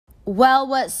Well,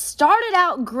 what started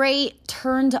out great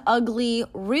turned ugly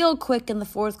real quick in the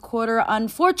fourth quarter.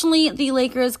 Unfortunately, the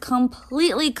Lakers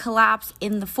completely collapse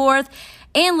in the fourth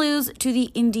and lose to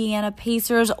the Indiana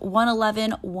Pacers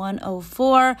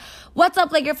 111-104. What's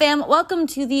up, Laker fam? Welcome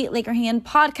to the Laker Hand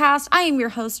podcast. I am your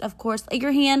host, of course,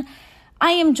 Laker Hand.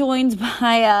 I am joined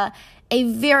by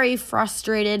a very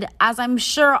frustrated, as I'm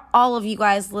sure all of you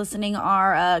guys listening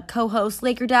are, co-host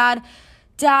Laker Dad.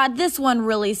 Dad, this one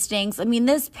really stinks. I mean,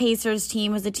 this Pacers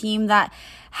team is a team that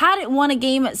hadn't won a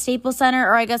game at Staples Center,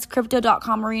 or I guess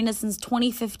Crypto.com Arena, since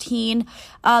 2015.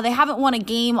 They haven't won a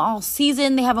game all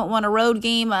season. They haven't won a road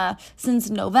game since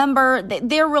November.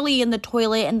 They're really in the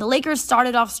toilet, and the Lakers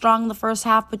started off strong in the first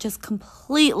half, but just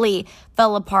completely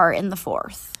fell apart in the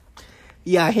fourth.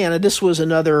 Yeah, Hannah, this was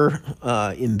another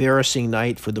embarrassing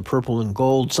night for the purple and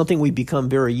gold, something we've become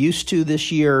very used to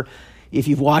this year. If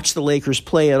you've watched the Lakers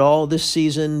play at all this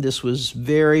season, this was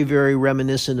very, very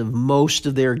reminiscent of most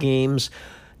of their games.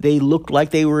 They looked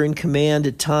like they were in command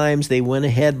at times. They went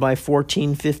ahead by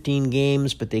 14, 15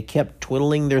 games, but they kept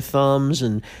twiddling their thumbs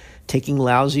and taking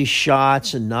lousy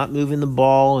shots and not moving the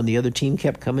ball, and the other team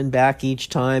kept coming back each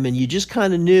time. And you just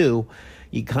kind of knew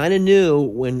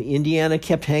when Indiana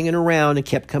kept hanging around and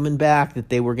kept coming back that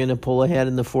they were going to pull ahead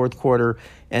in the fourth quarter.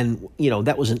 And,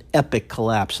 that was an epic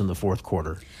collapse in the fourth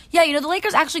quarter. Yeah, the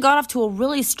Lakers actually got off to a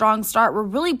really strong start. We're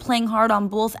really playing hard on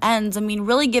both ends. I mean,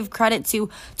 really give credit to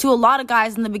a lot of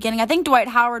guys in the beginning. I think Dwight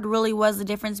Howard really was the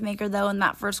difference maker, though, in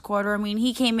that first quarter. I mean,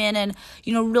 he came in and,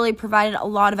 really provided a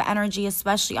lot of energy,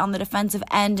 especially on the defensive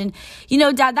end. And,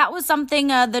 Dad, that was something,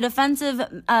 the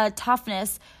defensive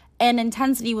toughness and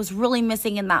intensity was really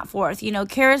missing in that fourth.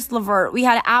 Karis LeVert, we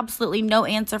had absolutely no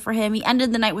answer for him. He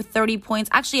ended the night with 30 points,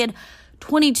 actually had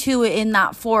 22 in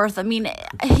that fourth. I mean,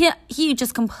 he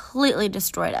just completely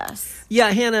destroyed us.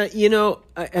 Yeah, Hannah,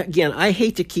 again, I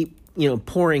hate to keep,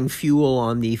 pouring fuel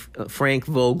on the Frank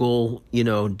Vogel,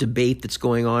 debate that's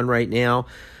going on right now.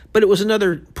 But it was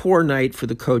another poor night for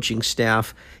the coaching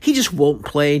staff. He just won't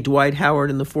play Dwight Howard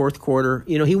in the fourth quarter.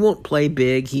 He won't play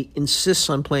big. He insists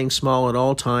on playing small at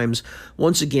all times.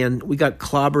 Once again, we got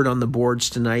clobbered on the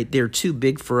boards tonight. They're too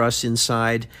big for us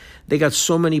inside. They got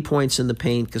so many points in the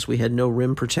paint because we had no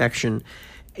rim protection,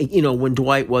 when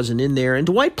Dwight wasn't in there. And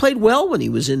Dwight played well when he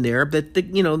was in there, but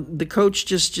the coach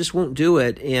just won't do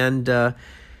it. And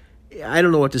I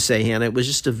don't know what to say, Hannah. It was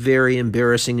just a very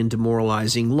embarrassing and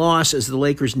demoralizing loss as the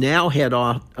Lakers now head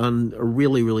off on a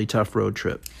really, really tough road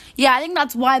trip. Yeah, I think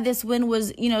that's why this win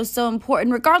was, so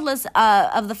important, regardless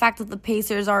of the fact that the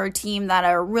Pacers are a team that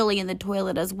are really in the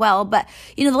toilet as well. But,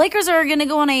 the Lakers are going to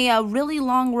go on a really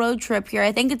long road trip here.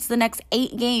 I think it's the next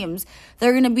 8 games.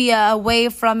 They're going to be away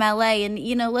from LA. And,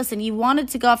 listen, you wanted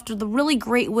to go after the really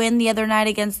great win the other night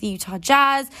against the Utah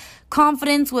Jazz.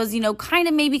 Confidence was, kind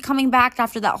of maybe coming back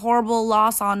after that horrible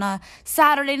loss on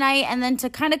Saturday night, and then to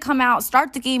kind of come out,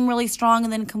 start the game really strong,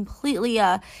 and then completely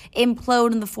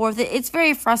implode in the fourth. It's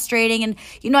very frustrating, and,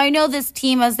 I know this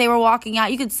team, as they were walking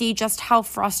out, you could see just how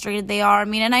frustrated they are. I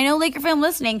mean, and I know Laker fan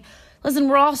listening, listen,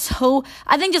 we're all so,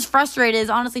 I think just frustrated is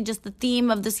honestly just the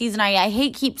theme of the season. I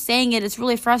hate keep saying it. It's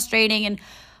really frustrating and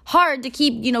hard to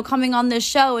keep, coming on this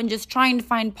show and just trying to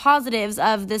find positives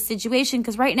of this situation,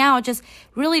 because right now it just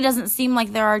really doesn't seem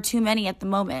like there are too many at the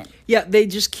moment. Yeah, they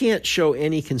just can't show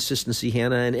any consistency,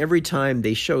 Hannah, and every time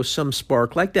they show some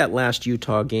spark, like that last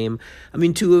Utah game, I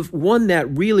mean, to have won that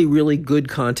really, really good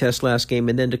contest last game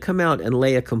and then to come out and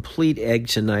lay a complete egg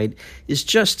tonight is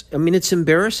just, it's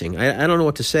embarrassing. I don't know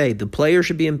what to say. The players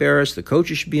should be embarrassed, the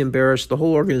coaches should be embarrassed, the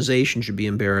whole organization should be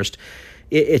embarrassed.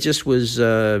 It just was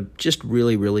just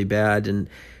really, really bad. And,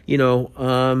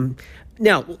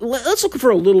 now let's look for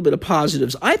a little bit of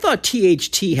positives. I thought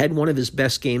THT had one of his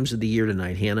best games of the year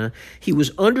tonight, Hannah. He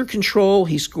was under control.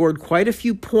 He scored quite a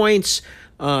few points.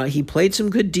 He played some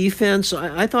good defense.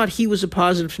 I thought he was a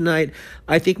positive tonight.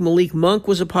 I think Malik Monk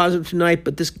was a positive tonight,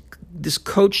 but this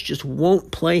coach just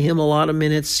won't play him a lot of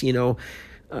minutes.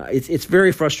 It's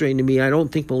very frustrating to me. I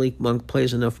don't think Malik Monk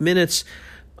plays enough minutes.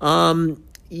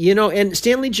 And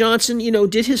Stanley Johnson,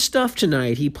 did his stuff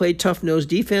tonight. He played tough-nosed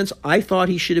defense. I thought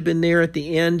he should have been there at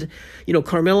the end.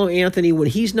 Carmelo Anthony, when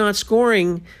he's not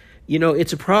scoring,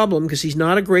 it's a problem because he's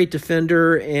not a great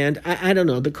defender. And I don't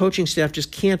know, the coaching staff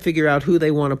just can't figure out who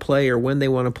they want to play or when they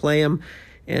want to play him.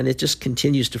 And it just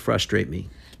continues to frustrate me.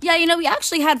 Yeah, we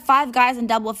actually had 5 guys in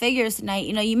double figures tonight.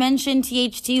 You mentioned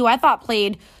THT, who I thought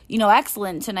played,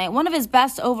 excellent tonight. One of his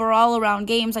best overall around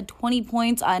games, had 20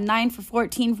 points, 9 for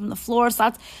 14 from the floor. So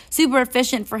that's super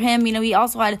efficient for him. He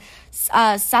also had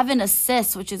 7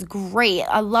 assists, which is great.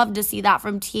 I love to see that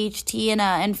from THT,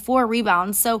 and 4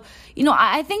 rebounds. So,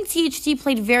 I think THT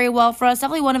played very well for us.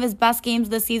 Definitely one of his best games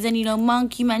this season.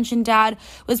 Monk, you mentioned, Dad,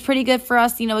 was pretty good for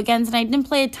us. Again, tonight didn't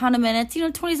play a ton of minutes.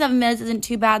 27 minutes isn't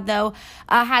too bad, though.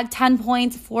 Had 10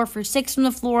 points, 4 for 6 from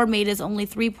the floor, made his only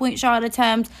 3-point shot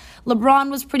attempt. LeBron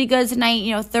was pretty good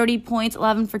tonight, 30 points,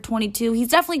 11 for 22. He's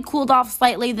definitely cooled off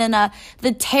slightly than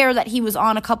the tear that he was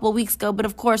on a couple of weeks ago. But,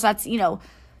 of course, that's, you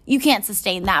can't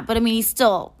sustain that. But, he's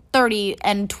still 30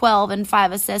 and 12 and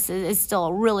 5 assists is still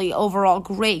a really overall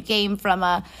great game from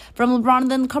LeBron.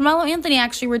 And then Carmelo Anthony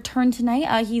actually returned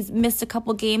tonight. He's missed a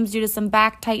couple games due to some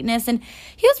back tightness, and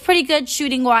he was pretty good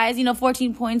shooting-wise,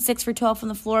 14 points, 6 for 12 from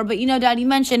the floor. But, Dad, you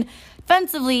mentioned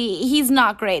defensively, he's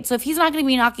not great. So if he's not going to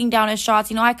be knocking down his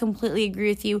shots, I completely agree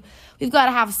with you. We've got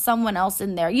to have someone else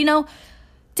in there.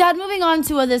 Dad, moving on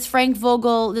to this Frank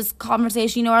Vogel, this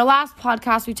conversation, our last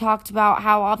podcast we talked about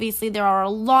how obviously there are a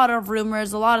lot of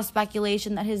rumors, a lot of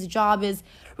speculation that his job is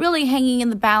really hanging in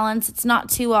the balance. It's not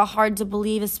too hard to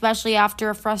believe, especially after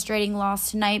a frustrating loss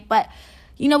tonight. But,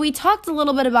 we talked a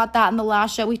little bit about that in the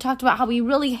last show. We talked about how we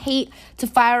really hate to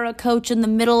fire a coach in the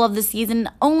middle of the season,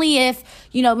 only if,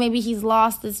 maybe he's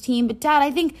lost his team. But, Dad, I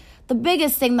think the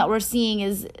biggest thing that we're seeing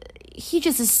is he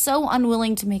just is so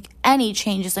unwilling to make any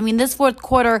changes. This fourth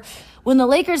quarter, when the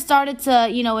Lakers started to,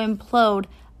 implode,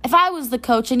 if I was the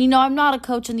coach, and, I'm not a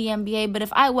coach in the NBA, but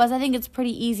if I was, I think it's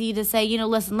pretty easy to say,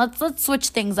 listen, let's switch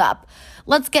things up.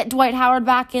 Let's get Dwight Howard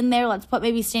back in there. Let's put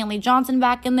maybe Stanley Johnson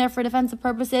back in there for defensive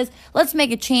purposes. Let's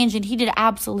make a change, and he did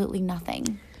absolutely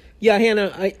nothing. Yeah,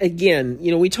 Hannah,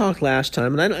 we talked last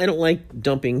time, and I don't like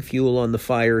dumping fuel on the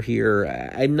fire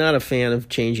here. I'm not a fan of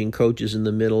changing coaches in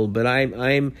the middle, but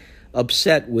I'm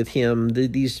upset with him,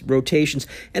 these rotations.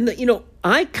 And,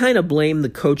 I kind of blame the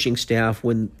coaching staff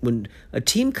when a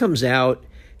team comes out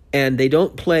and they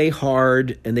don't play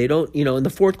hard and they don't, in the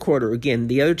fourth quarter, again,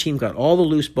 the other team got all the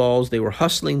loose balls. They were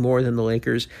hustling more than the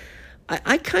Lakers.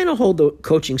 I kind of hold the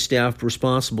coaching staff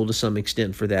responsible to some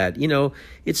extent for that.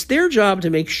 It's their job to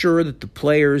make sure that the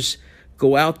players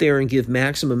go out there and give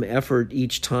maximum effort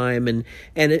each time. And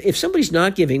if somebody's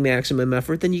not giving maximum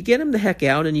effort, then you get them the heck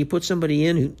out and you put somebody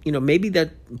in who, maybe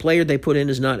that player they put in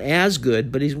is not as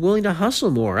good, but he's willing to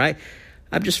hustle more.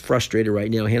 I'm just frustrated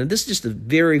right now, Hannah. This is just a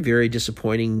very, very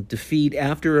disappointing defeat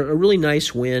after a really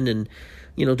nice win. And,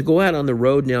 to go out on the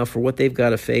road now for what they've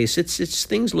got to face, it's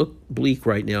things look bleak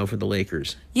right now for the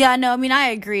Lakers. Yeah, no, I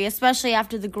agree, especially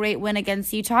after the great win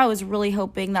against Utah. I was really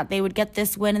hoping that they would get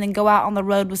this win and then go out on the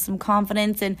road with some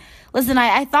confidence. And listen,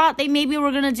 I thought they maybe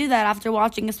were going to do that after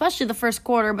watching, especially the first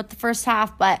quarter, but the first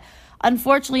half. But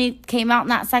unfortunately, came out in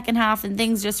that second half and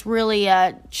things just really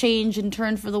changed and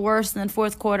turned for the worse. And then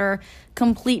fourth quarter,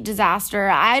 complete disaster.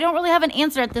 I don't really have an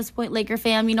answer at this point, Laker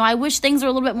fam. I wish things were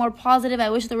a little bit more positive. I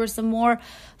wish there were some more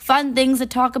fun things to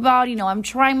talk about. I'm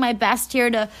trying my best here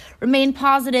to remain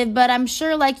positive, but I'm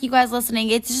sure, like you guys listening,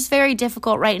 it's just very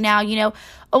difficult right now.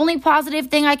 Only positive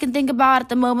thing I can think about at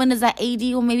the moment is that AD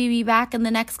will maybe be back in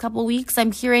the next couple weeks.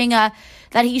 I'm hearing that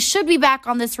he should be back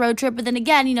on this road trip, but then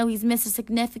again, he's missed a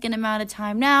significant amount of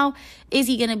time now. Is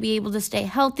he going to be able to stay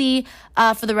healthy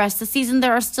for the rest of the season?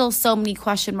 There are still so many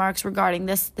question marks regarding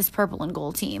this purple and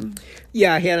gold team.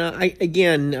 Yeah, Hannah,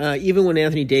 even when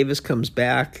Anthony Davis comes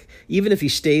back, even if he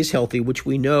stays healthy, which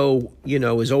we know,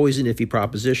 is always an iffy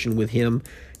proposition with him,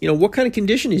 what kind of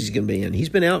condition is he going to be in? He's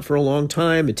been out for a long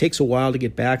time. It takes a while to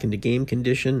get back into game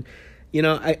condition.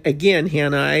 Hannah,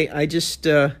 I just,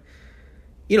 I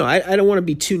don't want to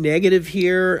be too negative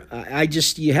here.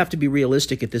 You have to be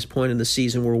realistic at this point in the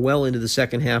season. We're well into the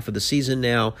second half of the season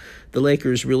now. The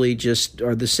Lakers really just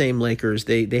are the same Lakers.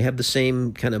 They have the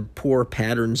same kind of poor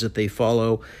patterns that they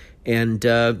follow. And,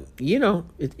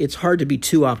 it's hard to be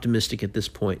too optimistic at this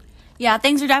point. Yeah,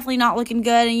 things are definitely not looking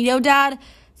good. And, Dad,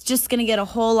 it's just going to get a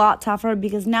whole lot tougher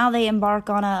because now they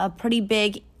embark on a pretty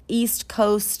big East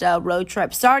Coast road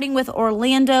trip, starting with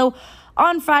Orlando.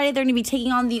 On Friday, they're going to be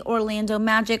taking on the Orlando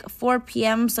Magic, 4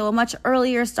 p.m., so a much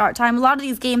earlier start time. A lot of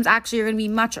these games actually are going to be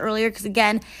much earlier because,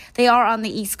 again, they are on the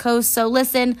East Coast. So,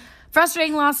 listen,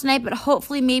 frustrating loss tonight, but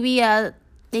hopefully maybe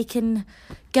they can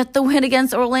get the win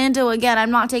against Orlando. Again,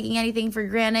 I'm not taking anything for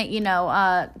granted,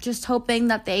 just hoping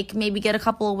that they can maybe get a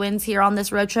couple of wins here on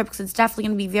this road trip because it's definitely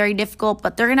going to be very difficult,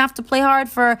 but they're going to have to play hard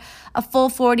for a full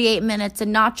 48 minutes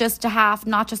and not just a half,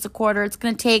 not just a quarter. It's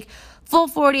going to take full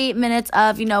 48 minutes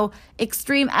of,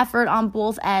 extreme effort on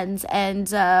both ends.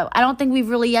 And I don't think we've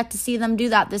really yet to see them do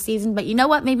that this season. But you know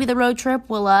what? Maybe the road trip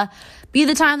will be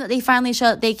the time that they finally show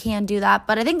that they can do that.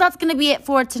 But I think that's going to be it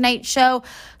for tonight's show.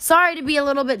 Sorry to be a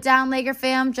little bit down, Laker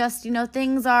fam. Just,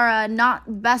 things are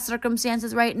not best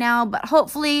circumstances right now. But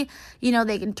hopefully,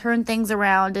 they can turn things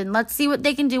around. And let's see what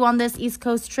they can do on this East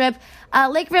Coast trip.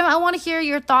 Laker fam, I want to hear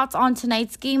your thoughts on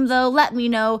tonight's game, though. Let me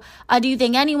know. Do you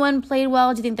think anyone played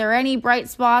well? Do you think there are any bright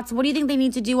spots? What do you think they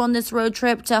need to do on this road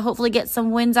trip to hopefully get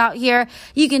some wins out here?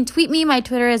 You can tweet me. My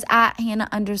Twitter is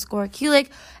 @Hannah_Kulik.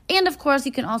 And, of course,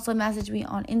 you can also message me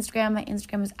on Instagram. My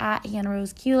Instagram is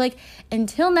 @HannahRoseKulik.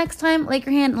 Until next time,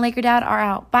 Laker Han and Laker Dad are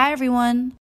out. Bye, everyone.